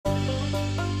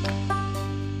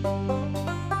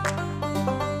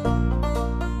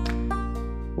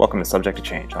Welcome to Subject to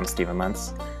Change. I'm Stephen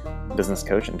Lentz, business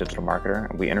coach and digital marketer,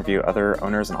 and we interview other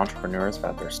owners and entrepreneurs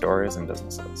about their stories and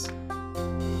businesses.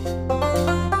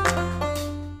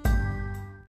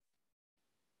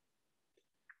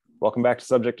 Welcome back to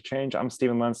Subject to Change. I'm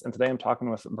Stephen Lentz, and today I'm talking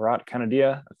with Bharat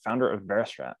Kanadia, founder of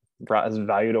Veristrat. Bharat has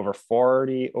valued over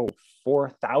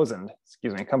 4,000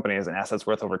 companies and assets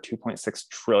worth over 2.6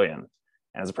 trillion, and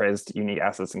has appraised unique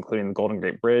assets including the Golden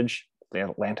Gate Bridge, the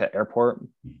Atlanta Airport,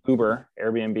 Uber,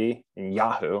 Airbnb, and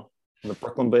Yahoo, the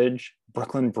Brooklyn Bridge,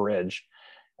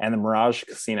 and the Mirage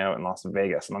Casino in Las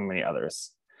Vegas, among many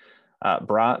others.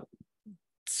 Bharat,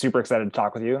 super excited to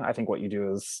talk with you. I think what you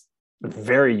do is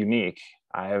very unique.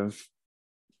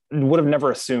 Would have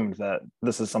never assumed that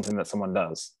this is something that someone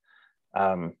does.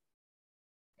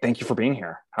 Thank you for being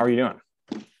here. How are you doing?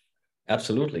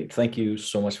 Absolutely. Thank you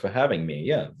so much for having me.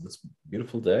 Yeah, it's a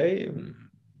beautiful day,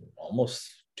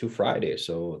 almost to Friday,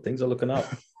 so things are looking up.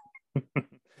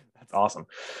 That's awesome.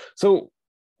 So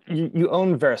you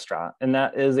own Veristrat, and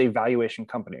that is a valuation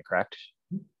company, correct?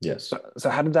 Yes. So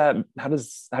how did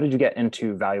you get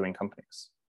into valuing companies?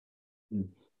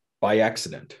 By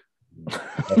accident.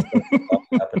 That's what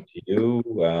happened to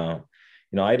you.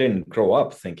 I didn't grow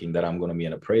up thinking that I'm going to be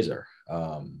an appraiser.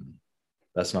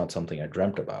 That's not something I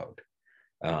dreamt about.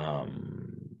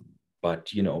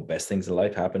 But best things in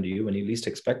life happen to you when you least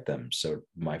expect them. So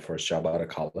my first job out of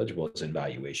college was in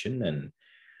valuation, and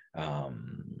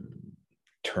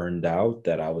turned out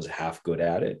that I was half good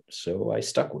at it. So I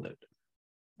stuck with it.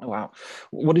 Oh, wow.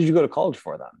 What did you go to college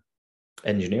for then?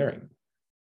 Engineering.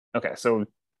 Okay, so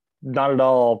not at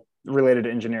all related to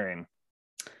engineering.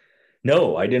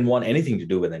 No, I didn't want anything to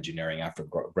do with engineering after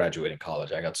graduating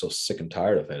college. I got so sick and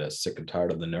tired of it, sick and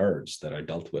tired of the nerds that I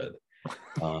dealt with.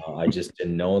 I just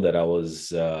didn't know that I was,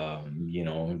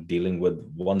 dealing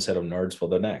with one set of nerds for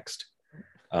the next.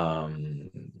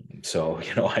 So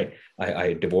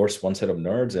I divorced one set of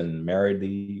nerds and married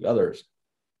the other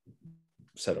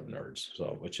set of nerds.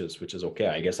 So which is okay.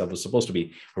 I guess I was supposed to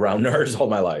be around nerds all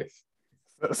my life.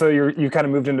 So you kind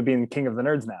of moved into being king of the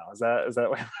nerds now. Is that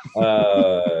what?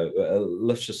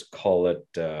 Let's just call it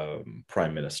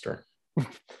prime minister.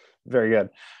 Very good.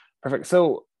 Perfect.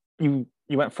 So you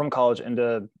went from college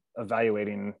into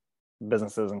evaluating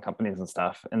businesses and companies and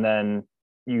stuff, and then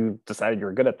you decided you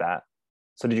were good at that.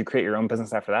 So did you create your own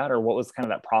business after that, or what was kind of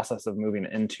that process of moving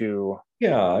into?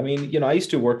 Yeah, I mean, I used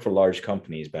to work for large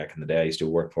companies back in the day. I used to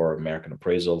work for American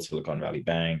Appraisal, Silicon Valley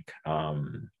Bank.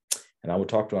 And I would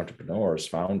talk to entrepreneurs,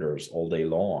 founders all day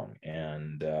long.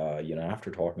 And,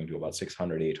 after talking to about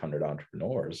 600, 800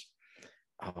 entrepreneurs,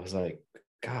 I was like,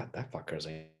 God, that fuckers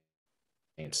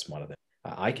ain't smarter than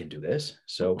I can do this.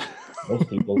 So most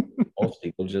people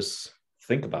just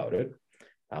think about it.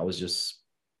 I was just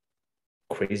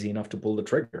crazy enough to pull the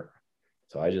trigger.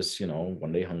 So I just,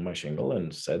 one day hung my shingle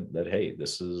and said that, hey,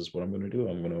 this is what I'm going to do.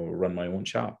 I'm going to run my own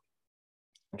shop.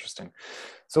 Interesting.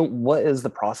 So what is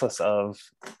the process of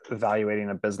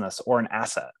evaluating a business or an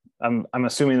asset? I'm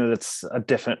assuming that it's a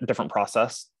different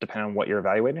process depending on what you're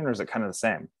evaluating, or is it kind of the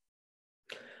same?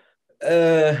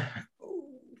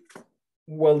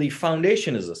 Well, the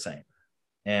foundation is the same,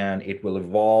 and it will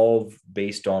evolve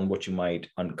based on what you might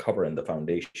uncover in the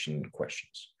foundation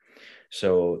questions.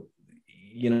 So,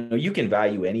 you can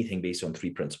value anything based on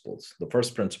three principles. The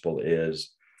first principle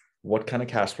is what kind of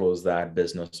cash flows that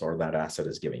business or that asset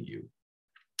is giving you.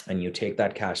 And you take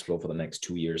that cash flow for the next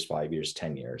 2 years, 5 years,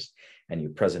 10 years, and you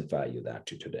present value that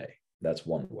to today. That's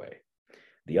one way.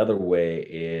 The other way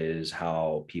is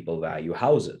how people value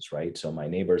houses, right? So my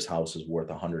neighbor's house is worth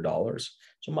 $100.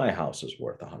 So my house is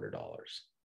worth $100.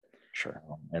 Sure.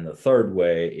 And the third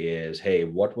way is, hey,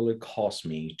 what will it cost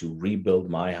me to rebuild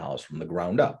my house from the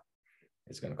ground up?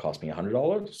 It's going to cost me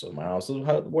 $100. So my house is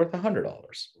worth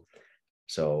 $100.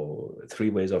 So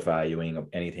three ways of valuing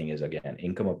anything is, again,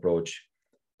 income approach,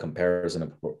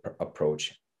 comparison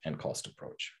approach, and cost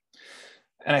approach.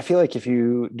 And I feel like if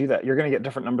you do that, you're going to get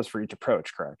different numbers for each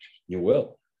approach, correct? You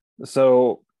will.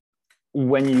 So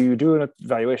when you do an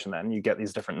evaluation, then you get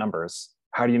these different numbers.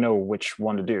 How do you know which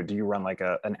one to do? Do you run like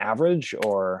an average,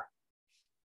 or?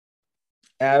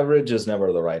 Average is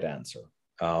never the right answer.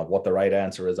 What the right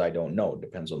answer is, I don't know. It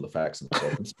depends on the facts and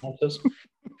circumstances.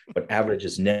 But average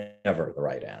is never the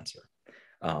right answer.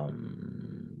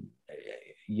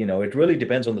 It really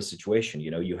depends on the situation.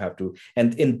 You have to,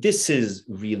 and this is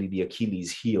really the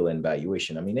Achilles heel in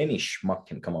valuation. I mean, any schmuck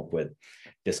can come up with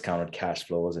discounted cash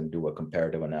flows and do a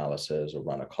comparative analysis or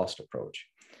run a cost approach.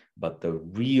 But the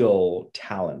real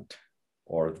talent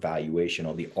or valuation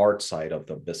or the art side of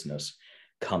the business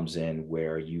comes in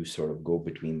where you sort of go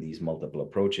between these multiple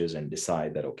approaches and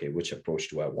decide that, okay, which approach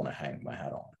do I want to hang my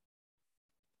hat on?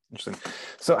 Interesting.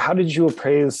 So how did you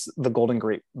appraise the Golden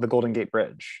Gate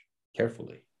Bridge?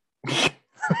 Carefully.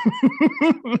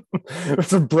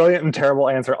 It's a brilliant and terrible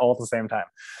answer all at the same time.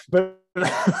 But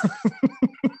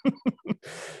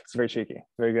it's very cheeky,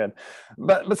 very good.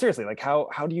 But seriously, like how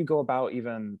do you go about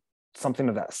even something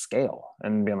of that scale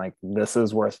and being like, this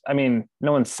is worth, I mean,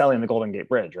 no one's selling the Golden Gate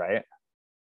Bridge, right?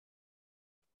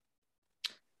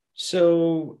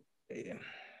 So,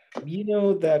 you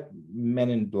know that Men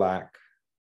in Black,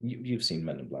 you've seen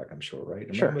Men in Black, I'm sure,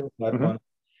 right? Sure. Remember that one?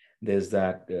 There's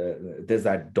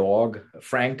that dog,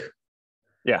 Frank.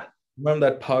 Yeah. Remember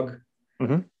that pug?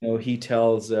 Mm-hmm. You know, he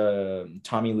tells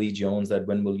Tommy Lee Jones that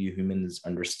when will you humans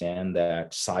understand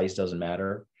that size doesn't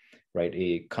matter, right?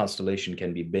 A constellation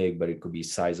can be big, but it could be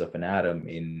size of an atom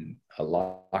in a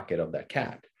locket of that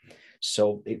cat.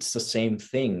 So it's the same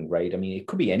thing, right? I mean, it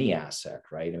could be any asset,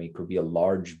 right? I mean, it could be a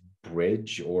large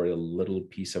bridge or a little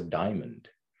piece of diamond.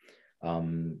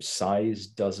 Size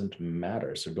doesn't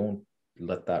matter. So don't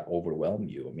let that overwhelm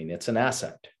you. I mean, it's an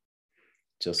asset.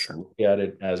 Just look at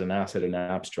it as an asset in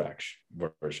an abstract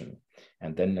version.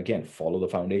 And then again, follow the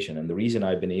foundation. And the reason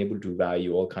I've been able to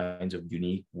value all kinds of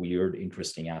unique, weird,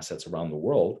 interesting assets around the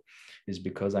world is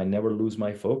because I never lose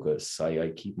my focus. I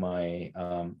keep my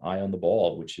eye on the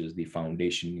ball, which is the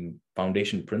foundation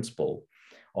principle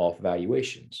of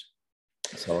valuations.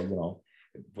 So, you know,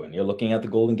 when you're looking at the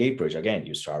Golden Gate Bridge, again,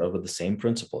 you start out with the same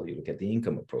principle. You look at the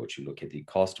income approach, you look at the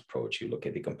cost approach, you look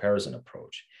at the comparison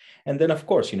approach. And then, of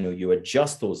course, you know, you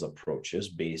adjust those approaches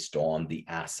based on the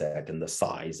asset and the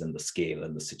size and the scale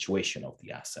and the situation of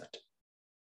the asset.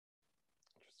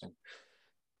 Interesting.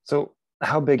 So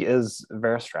how big is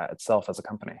Veristrat itself as a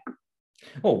company?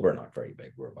 Oh, we're not very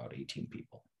big. We're about 18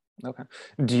 people. Okay.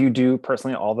 Do you do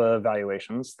personally all the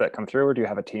valuations that come through, or do you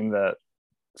have a team that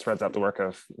spreads out the work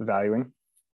of valuing?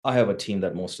 I have a team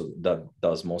that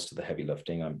does most of the heavy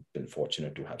lifting. I've been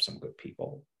fortunate to have some good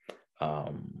people.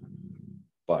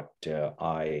 But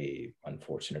I,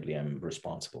 unfortunately, am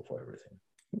responsible for everything.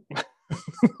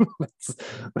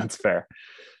 That's fair.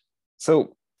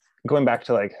 So going back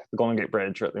to like the Golden Gate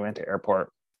Bridge or Atlanta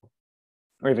Airport,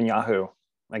 or even Yahoo,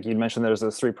 like you'd mentioned, there's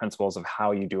those three principles of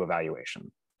how you do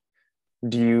evaluation.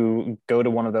 Do you go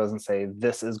to one of those and say,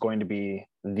 this is going to be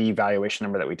the valuation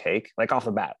number that we take? Like off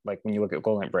the bat, like when you look at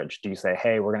Golden Gate Bridge, do you say,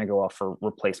 hey, we're going to go off for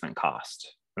replacement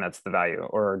cost, and that's the value?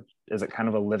 Or is it kind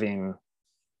of a living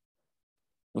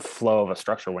flow of a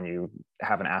structure when you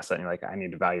have an asset and you're like, I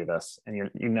need to value this, and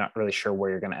you're not really sure where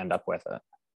you're going to end up with it?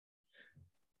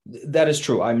 That is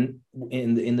true. I'm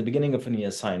in the beginning of any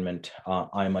assignment,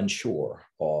 I'm unsure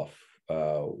of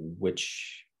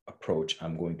which approach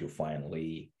I'm going to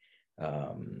finally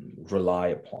rely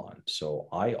upon. So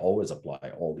I always apply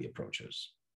all the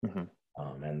approaches.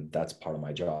 And that's part of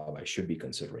my job. I should be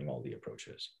considering all the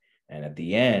approaches. And at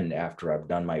the end, after I've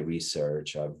done my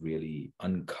research, I've really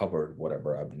uncovered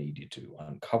whatever I've needed to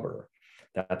uncover.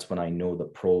 That's when I know the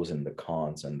pros and the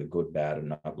cons and the good, bad,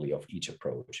 and ugly of each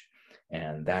approach.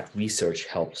 And that research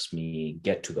helps me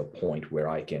get to the point where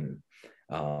I can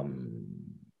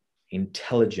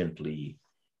intelligently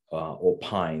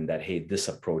opine that, hey, this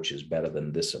approach is better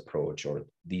than this approach, or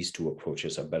these two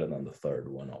approaches are better than the third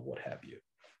one, or what have you.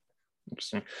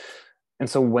 Interesting. And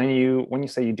so when you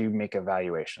say you do make a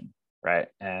valuation, right?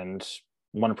 And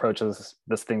one approach is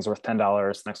this thing's worth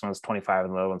 $10, next one is 25,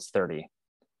 and the other one's 30.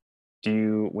 Do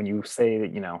you, when you say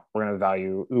that, you know, we're going to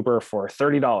value Uber for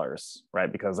 $30,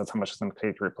 right? Because that's how much it's going to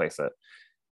take to replace it.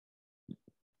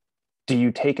 Do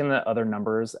you take in the other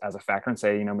numbers as a factor and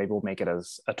say, you know, maybe we'll make it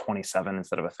as a 27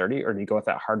 instead of a 30, or do you go with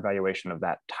that hard valuation of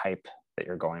that type that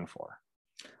you're going for?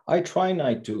 I try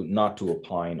not to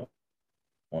opine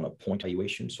on a point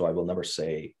valuation. So I will never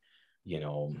say, you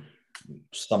know,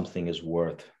 something is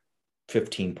worth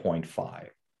 15.5.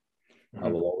 I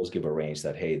will always give a range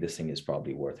that, hey, this thing is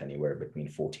probably worth anywhere between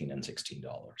 $14 and $16.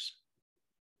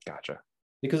 Gotcha.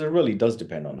 Because it really does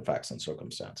depend on the facts and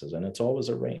circumstances, and it's always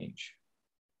a range.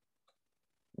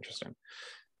 Interesting.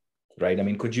 Right? I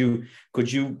mean, could you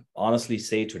honestly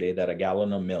say today that a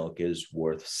gallon of milk is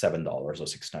worth $7 or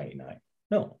 $6.99?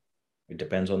 No. It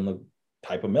depends on the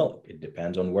type of milk. It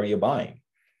depends on where you're buying,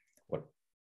 what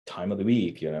time of the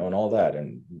week, you know, and all that.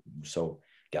 And so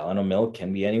gallon of milk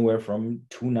can be anywhere from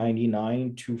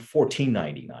 $2.99 to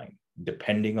 $14.99,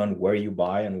 depending on where you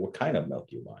buy and what kind of milk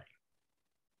you're buying.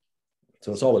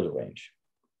 So it's always a range.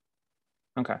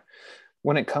 Okay.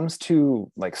 When it comes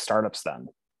to like startups then,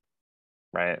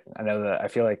 right? I know that I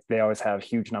feel like they always have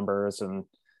huge numbers, and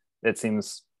it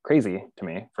seems crazy to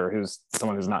me for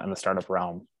someone who's not in the startup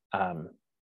realm.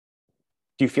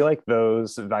 Do you feel like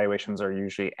those valuations are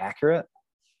usually accurate?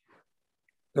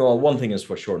 Well, one thing is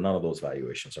for sure, none of those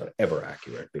valuations are ever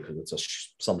accurate because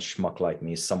it's some schmuck like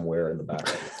me somewhere in the back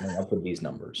coming up with these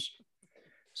numbers.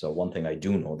 So one thing I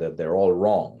do know that they're all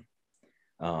wrong.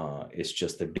 It's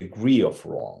just the degree of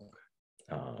wrong.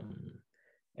 Um,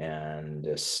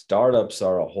 and startups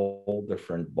are a whole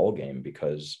different ballgame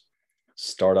because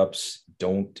startups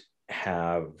don't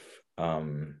have,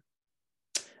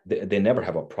 they never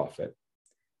have a profit.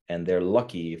 And they're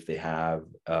lucky if they have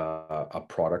a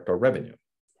product or revenue.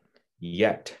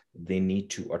 Yet they need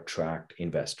to attract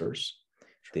investors,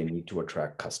 they need to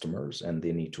attract customers, and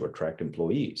they need to attract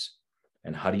employees.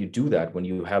 And how do you do that when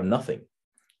you have nothing?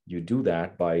 You do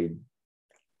that by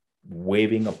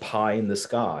waving a pie in the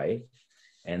sky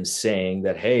and saying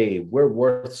that, hey, we're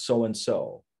worth so and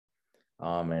so.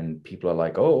 And people are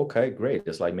like, oh, okay, great.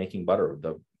 It's like making butter.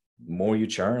 The more you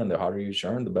churn and the harder you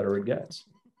churn, the better it gets.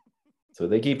 So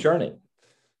they keep churning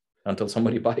until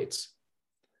somebody bites.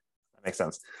 That makes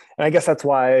sense. And I guess that's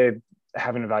why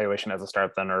having a valuation as a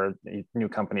startup then or a new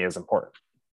company is important,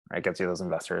 right? It gets you those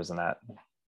investors and that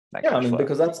Yeah, I cash mean, flow.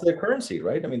 because that's their currency,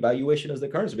 right? I mean, valuation is the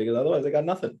currency because otherwise they got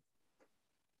nothing.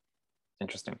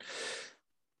 Interesting.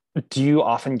 Do you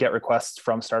often get requests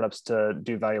from startups to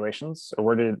do valuations, or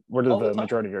where did the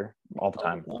majority of your all the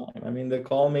time? I mean, they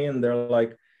call me and they're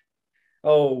like,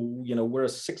 "Oh, we're a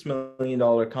 $6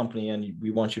 million company, and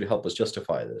we want you to help us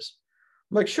justify this."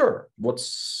 I'm like, "Sure.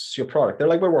 What's your product?" They're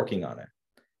like, "We're working on it."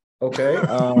 Okay.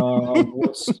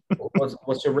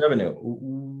 What's your revenue?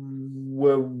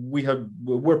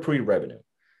 We're pre-revenue.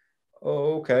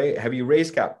 Oh, okay. Have you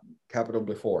raised capital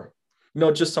before? No,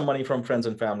 just some money from friends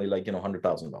and family, like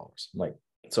 $100,000. Like,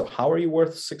 so how are you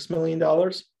worth $6 million?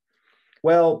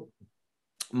 Well,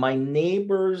 my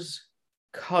neighbor's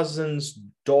cousin's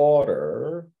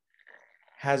daughter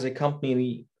has a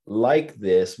company like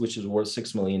this, which is worth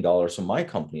 $6 million. So my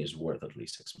company is worth at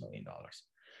least $6 million.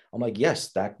 I'm like,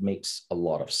 yes, that makes a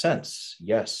lot of sense.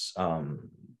 Yes,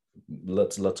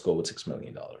 let's go with $6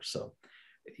 million. So,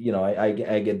 I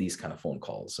get these kind of phone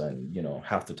calls, and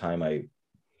half the time I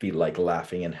feel like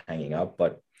laughing and hanging up,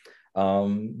 but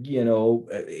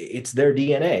it's their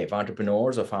DNA. If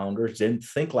entrepreneurs or founders didn't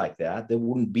think like that, they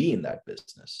wouldn't be in that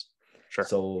business. Sure.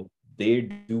 So they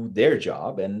do their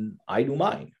job and I do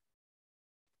mine.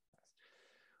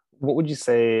 What would you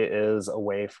say is a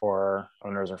way for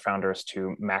owners or founders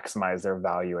to maximize their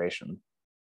valuation?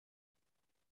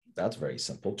 That's very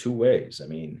simple. Two ways. I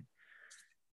mean,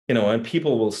 and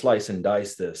people will slice and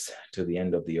dice this to the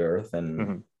end of the earth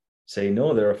and say,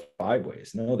 no, there are 5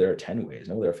 ways. No, there are 10 ways.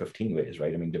 No, there are 15 ways,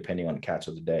 right? I mean, depending on cats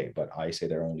of the day, but I say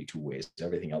there are only 2 ways.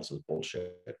 Everything else is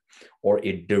bullshit or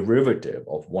a derivative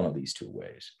of one of these 2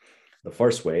 ways. The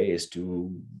first way is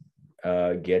to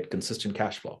get consistent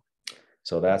cash flow.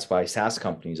 So that's why SaaS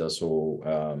companies are so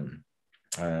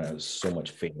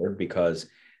much favored, because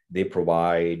they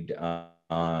provide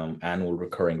annual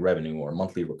recurring revenue or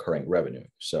monthly recurring revenue.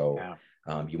 So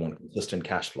you want consistent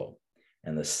cash flow.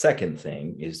 And the second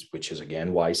thing is, which is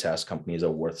again why SaaS companies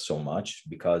are worth so much,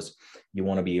 because you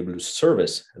want to be able to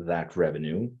service that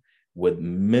revenue with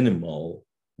minimal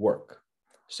work.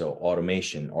 So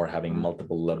automation or having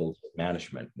multiple levels of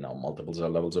management. Now, multiple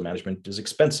levels of management is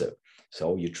expensive.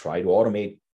 So you try to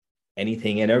automate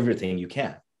anything and everything you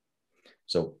can.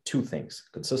 So 2 things: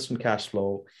 consistent cash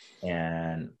flow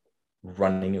and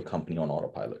running your company on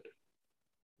autopilot.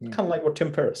 Kind of like what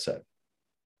Tim Ferriss said.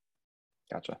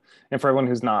 Gotcha. And for everyone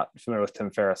who's not familiar with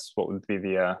Tim Ferriss, what would be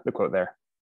the quote there?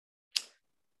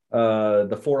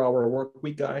 The 4-hour work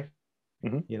week guy.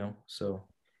 So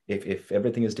if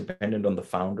everything is dependent on the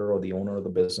founder or the owner of the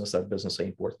business, that business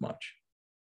ain't worth much.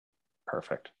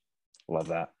 Perfect. Love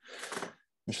that.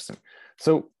 Interesting.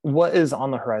 So what is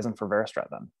on the horizon for Veristrat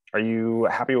then? Are you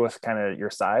happy with kind of your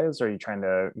size? Or are you trying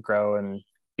to grow and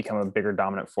become a bigger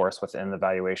dominant force within the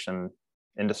valuation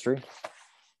industry?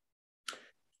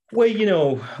 Well,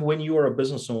 when you are a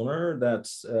business owner,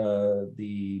 that's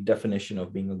the definition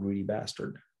of being a greedy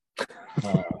bastard.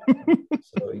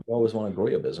 So you always want to grow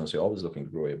your business. You're always looking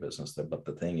to grow your business. But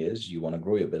the thing is, you want to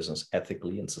grow your business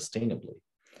ethically and sustainably.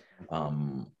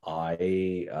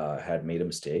 I had made a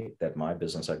mistake that my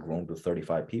business had grown to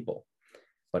 35 people,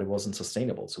 but it wasn't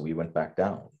sustainable. So we went back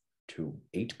down to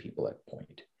 8 people at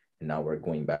point. And now we're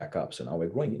going back up. So now we're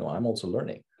growing. I'm also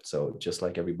learning. So just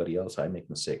like everybody else, I make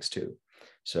mistakes too.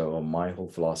 So my whole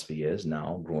philosophy is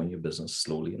now growing your business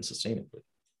slowly and sustainably.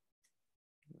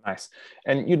 Nice.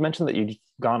 And you'd mentioned that you'd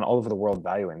gone all over the world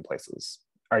valuing places.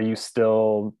 Are you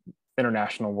still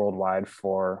international worldwide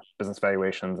for business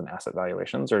valuations and asset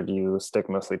valuations, or do you stick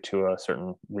mostly to a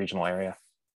certain regional area?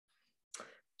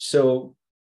 So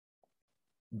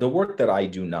The work that I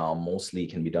do now mostly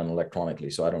can be done electronically,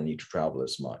 so I don't need to travel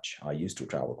as much. I used to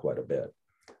travel quite a bit.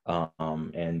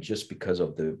 And just because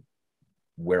of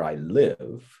where I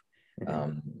live,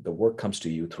 the work comes to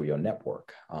you through your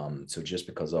network. So just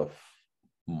because of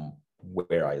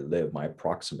where I live, my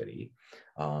proximity,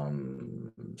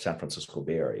 San Francisco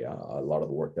Bay Area, a lot of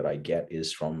the work that I get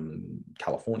is from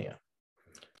California,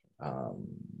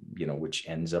 which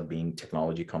ends up being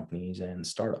technology companies and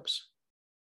startups.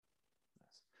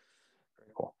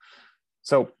 Very cool.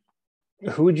 So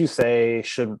who would you say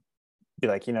should be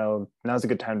like, now's a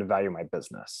good time to value my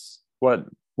business? What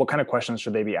kind of questions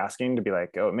should they be asking to be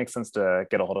like, oh, it makes sense to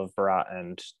get a hold of Veristrat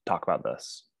and talk about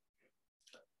this?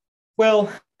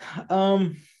 Well,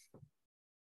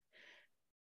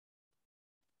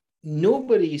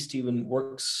 nobody, Stephen,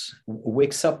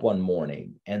 wakes up one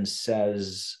morning and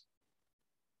says,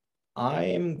 I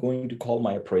am going to call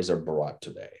my appraiser Bharat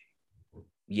today.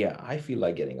 Yeah, I feel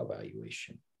like getting a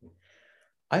valuation.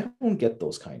 I don't get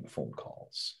those kind of phone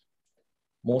calls.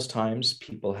 Most times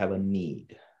people have a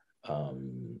need,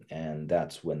 and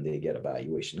that's when they get a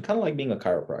valuation. Kind of like being a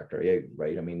chiropractor, yeah,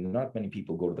 right? I mean, not many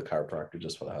people go to the chiropractor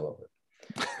just for the hell of it.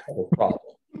 Have a problem.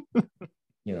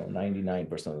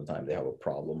 99% of the time they have a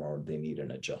problem or they need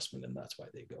an adjustment, and that's why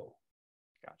they go.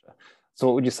 Gotcha. So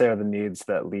what would you say are the needs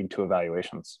that lead to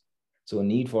evaluations? So a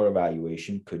need for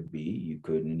evaluation could be, you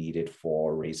could need it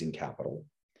for raising capital.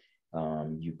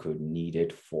 You could need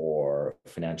it for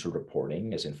financial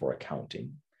reporting, as in for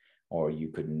accounting, or you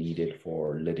could need it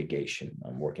for litigation.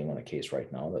 I'm working on a case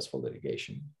right now that's for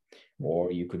litigation,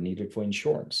 or you could need it for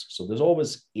insurance. So there's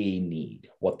always a need.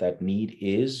 What that need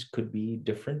is could be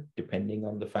different depending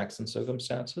on the facts and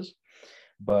circumstances,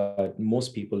 but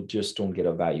most people just don't get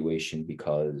a valuation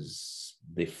because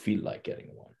they feel like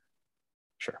getting one.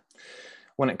 Sure.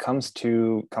 When it comes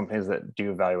to companies that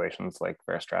do evaluations like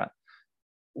Veristrat,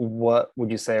 what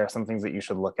would you say are some things that you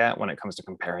should look at when it comes to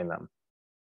comparing them?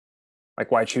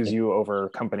 Like, why choose you over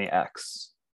company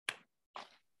X?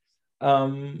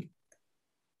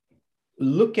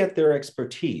 Look at their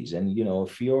expertise. And,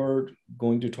 if you're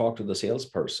going to talk to the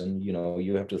salesperson,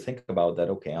 you have to think about that.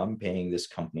 Okay, I'm paying this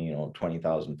company,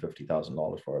 $20,000,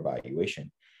 $50,000 for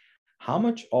evaluation. How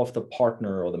much of the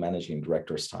partner or the managing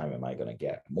director's time am I going to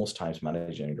get? Most times,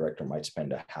 managing director might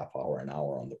spend a half hour, an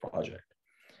hour on the project.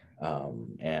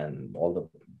 And all the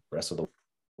rest of the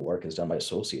work is done by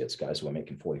associates, guys who are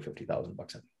making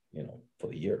 $40,000-$50,000, for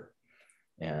the year.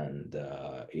 And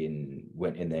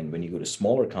then when you go to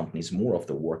smaller companies, more of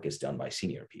the work is done by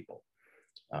senior people.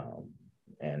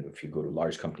 And if you go to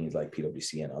large companies like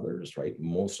PwC and others, right,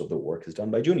 most of the work is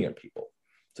done by junior people.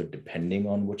 So depending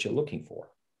on what you're looking for.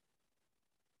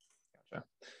 Gotcha.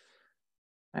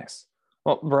 Nice.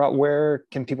 Well, Bharat, where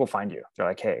can people find you? They're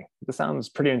like, hey, this sounds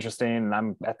pretty interesting, and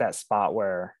I'm at that spot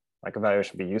where like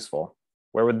evaluation would be useful.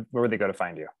 Where would they go to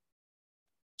find you?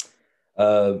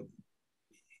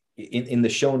 In the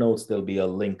show notes, there'll be a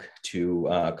link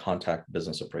to contact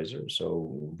business appraisers.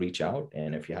 So reach out,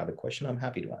 and if you have a question, I'm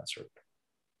happy to answer it.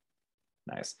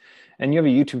 Nice. And you have a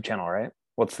YouTube channel, right?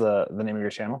 What's the name of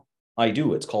your channel? I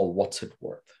do. It's called What's It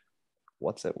Worth.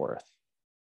 What's It Worth?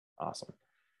 Awesome.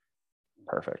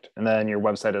 Perfect. And then your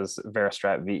website is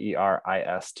Veristrat,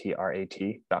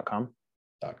 Veristrat.com.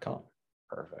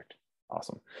 Perfect.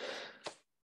 Awesome.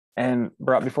 And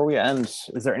Bharat, before we end,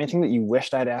 is there anything that you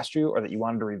wished I'd asked you or that you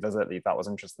wanted to revisit that you thought was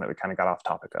interesting that we kind of got off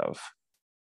topic of?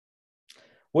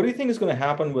 What do you think is going to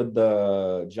happen with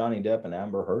the Johnny Depp and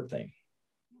Amber Heard thing?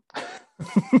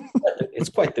 It's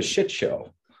quite the shit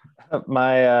show.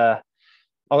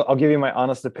 I'll give you my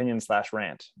honest opinion /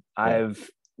 rant. Yeah. I've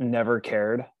never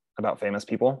cared about famous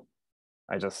people.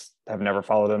 I just have never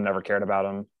followed them, never cared about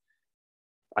them.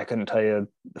 I couldn't tell you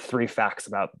 3 facts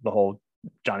about the whole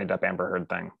Johnny Depp Amber Heard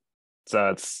thing. So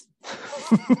it's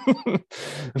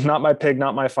not my pig,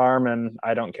 not my farm, and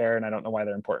I don't care, and I don't know why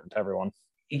they're important to everyone.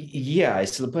 Yeah,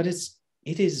 but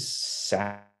it is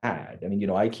sad. I mean,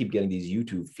 I keep getting these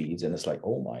YouTube feeds, and it's like,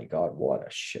 oh my God, what a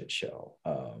shit show.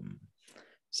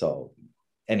 So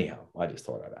anyhow, I just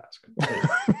thought I'd ask.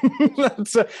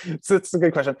 It's a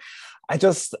good question.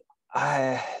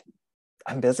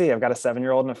 I'm busy. I've got a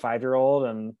 7-year-old and a 5-year-old,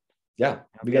 and yeah,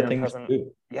 we got things to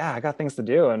do. Yeah, I got things to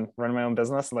do and run my own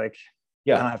business. Like,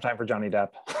 yeah, I don't have time for Johnny Depp.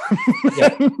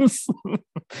 Yeah,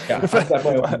 I've got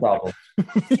my own problem.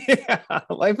 Yeah,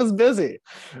 life is busy.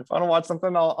 If I want to watch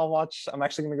something, I'll watch. I'm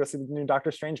actually going to go see the new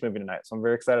Doctor Strange movie tonight, so I'm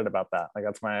very excited about that. Like,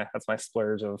 that's my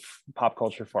splurge of pop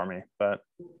culture for me. But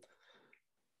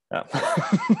yeah.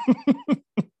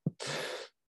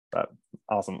 But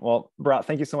awesome. Well, Bharat,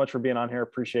 thank you so much for being on here.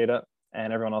 Appreciate it.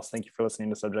 And everyone else, thank you for listening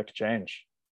to Subject to Change.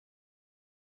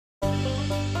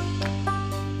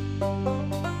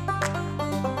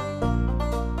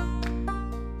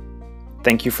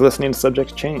 Thank you for listening to Subject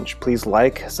to Change. Please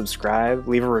like, subscribe,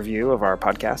 leave a review of our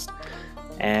podcast.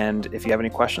 And if you have any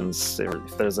questions,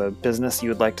 if there's a business you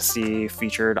would like to see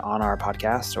featured on our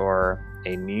podcast, or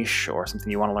a niche or something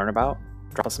you want to learn about,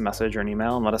 drop us a message or an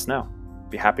email and let us know.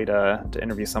 Be happy to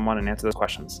interview someone and answer those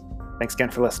questions. Thanks again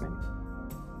for listening.